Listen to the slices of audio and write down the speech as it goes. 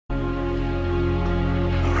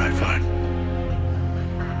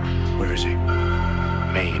Jersey.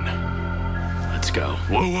 Maine. Let's go.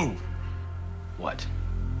 Whoa, whoa. What?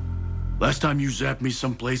 Last time you zapped me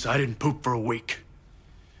someplace, I didn't poop for a week.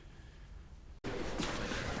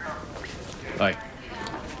 Hi.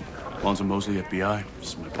 Lonzo Mosley, FBI. This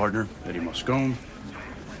is my partner, Eddie Moscone.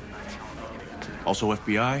 Also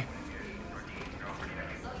FBI.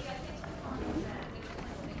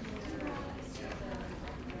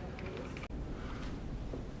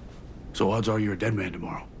 So odds are you're a dead man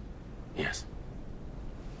tomorrow. Yes.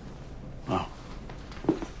 Oh.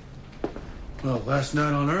 Well, last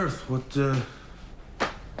night on Earth, what are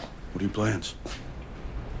your plans?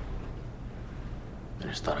 I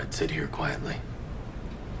just thought I'd sit here quietly.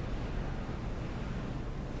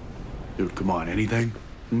 Dude, come on, anything?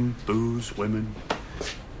 Booze, women?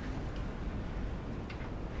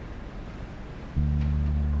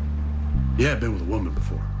 Yeah, I've been with a woman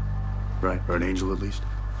before. Right? Or an angel, at least.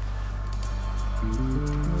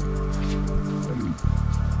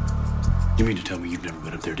 You mean to tell me you've never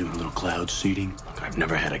been up there doing a little cloud seeding? Look, I've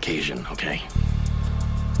never had occasion, okay?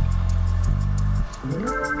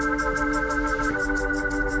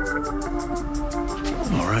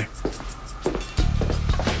 All right.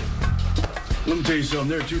 Let me tell you something.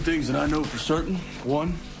 There are two things that I know for certain.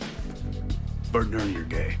 One, Bert and Ernie are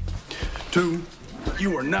gay. Two,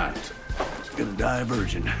 you are not gonna die a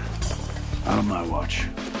virgin. Not on my watch.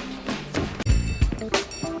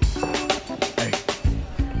 Hey,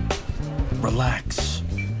 relax.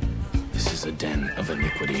 This is a den of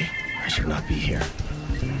iniquity. I should not be here.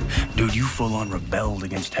 Dude, you full-on rebelled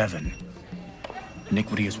against heaven.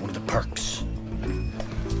 Iniquity is one of the perks.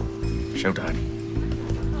 Showtime.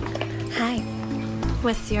 Hi.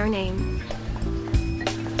 What's your name?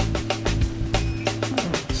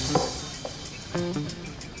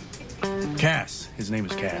 Cass. His name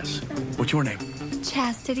is Cass. What's your name?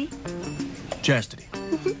 Chastity. Chastity.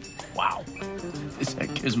 Wow. Is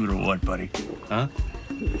that kismet or what, buddy? Huh?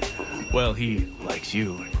 Well, he likes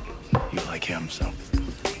you, and you like him, so.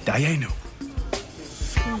 Dayenu.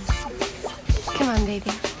 Come on,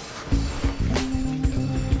 baby.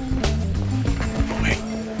 Wait.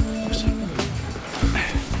 Listen.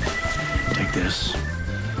 Take this.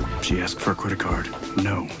 She asked for a credit card.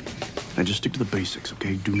 No. Now just stick to the basics,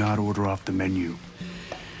 okay? Do not order off the menu.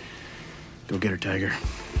 Go get her, Tiger.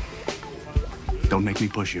 Don't make me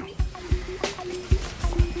push you.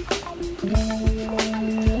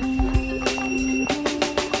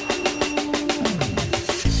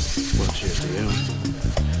 Well, cheers to you.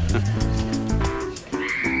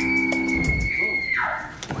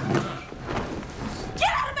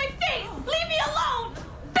 Get out of my face! Leave me alone!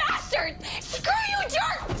 Bastard! Screw you,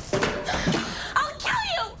 jerk! I'll kill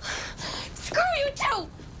you! Screw you too!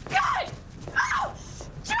 God! Oh!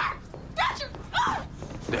 Jerk! Bastard! Oh!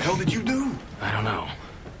 The hell did you do? I don't know.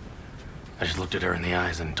 I just looked at her in the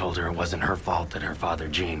eyes and told her it wasn't her fault that her father,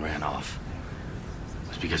 Gene, ran off. It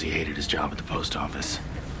was because he hated his job at the post office.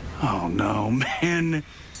 Oh, no, man.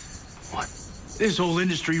 What? This whole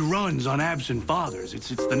industry runs on absent fathers. It's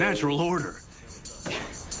the natural order.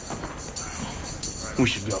 We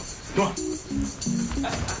should go. Come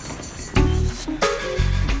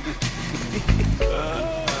on.